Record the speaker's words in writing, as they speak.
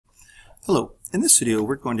Hello, in this video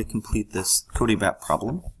we're going to complete this CodingBat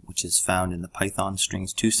problem, which is found in the Python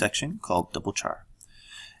strings 2 section called double char.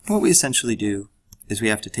 And what we essentially do is we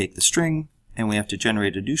have to take the string and we have to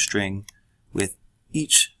generate a new string with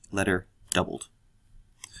each letter doubled.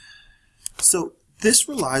 So this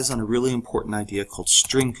relies on a really important idea called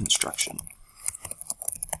string construction.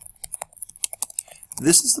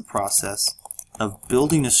 This is the process of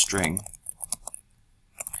building a string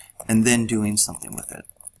and then doing something with it.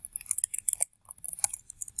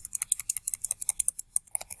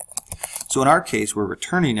 So in our case, we're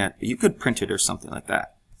returning it, but you could print it or something like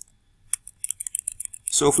that.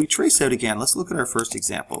 So if we trace out again, let's look at our first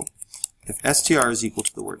example. If str is equal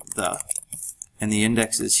to the word the, and the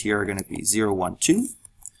indexes here are going to be 0, 1, 2,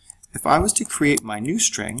 if I was to create my new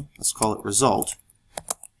string, let's call it result,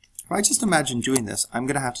 if I just imagine doing this, I'm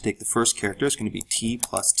going to have to take the first character, it's going to be t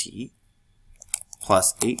plus h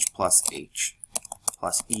plus h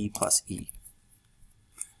plus e.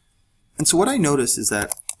 And so what I notice is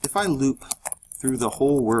that if I loop through the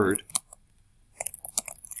whole word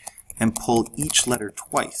and pull each letter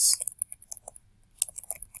twice,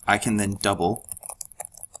 I can then double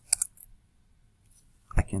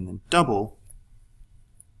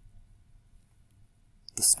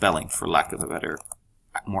the spelling, for lack of a better,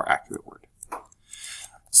 more accurate word.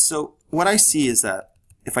 So what I see is that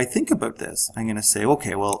if I think about this, I'm going to say,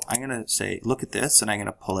 okay, well, I'm going to say, look at this, and I'm going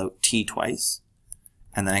to pull out t twice,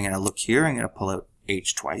 and then I'm going to look here, I'm going to pull out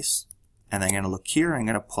h twice, and then I'm going to look here, I'm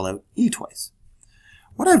going to pull out e twice.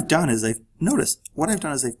 What I've done is I've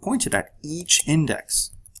pointed at each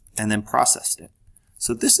index and then processed it.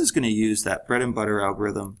 So this is going to use that bread and butter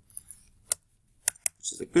algorithm,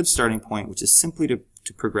 which is a good starting point, which is simply to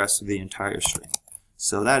progress through the entire string.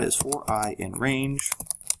 So that is for I in range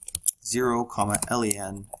 0,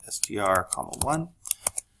 len str, 1.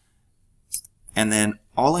 And then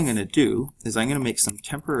all I'm going to do is I'm going to make some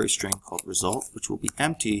temporary string called result, which will be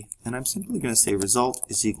empty, and I'm simply going to say result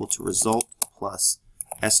is equal to result plus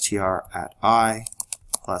str at I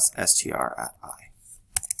plus str at I.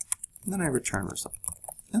 And then I return result.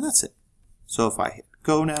 And that's it. So if I hit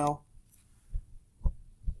go now,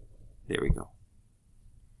 there we go.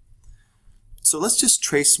 So let's just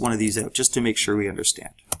trace one of these out just to make sure we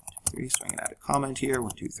understand. 1, 2, 3, so I'm going to add a comment here,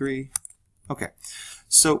 1, 2, 3. Okay,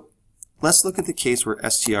 so let's look at the case where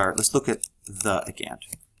str, let's look at the again,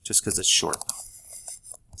 just because it's short.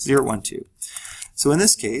 0, 1, 2. So in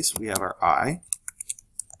this case, we have our I,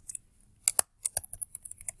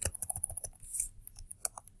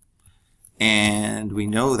 and we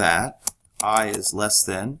know that I is less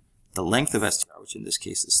than the length of str, which in this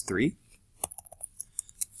case is 3.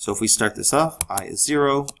 So if we start this off, I is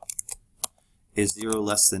 0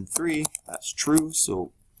 less than 3, that's true,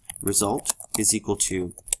 so result is equal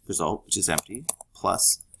to result, which is empty,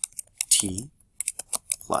 plus t,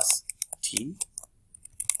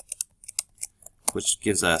 which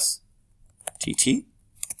gives us tt,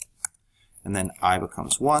 and then I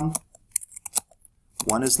becomes 1.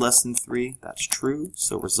 1 is less than 3, that's true,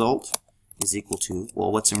 so result is equal to,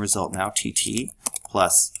 well, what's in result now? tt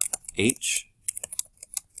plus h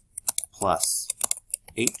plus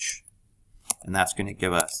h, and that's going to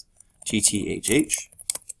give us tthh.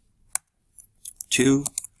 2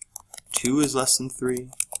 is less than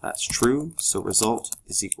 3, that's true, so result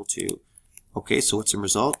is equal to, okay, so what's in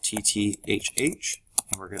result? tthh,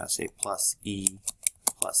 and we're going to say plus e,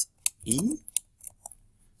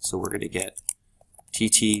 so we're going to get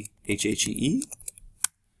tthhe,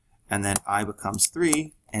 and then I becomes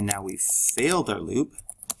 3, and now we've failed our loop,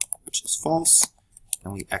 which is false,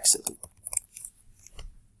 and we exit loop.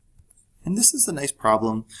 And this is a nice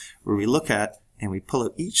problem where we look at and we pull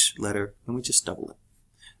out each letter and we just double it.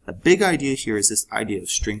 The big idea here is this idea of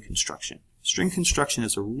string construction. String construction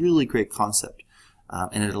is a really great concept,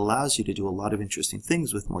 and it allows you to do a lot of interesting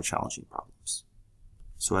things with more challenging problems.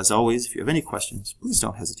 So as always, if you have any questions, please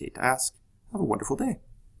don't hesitate to ask. Have a wonderful day.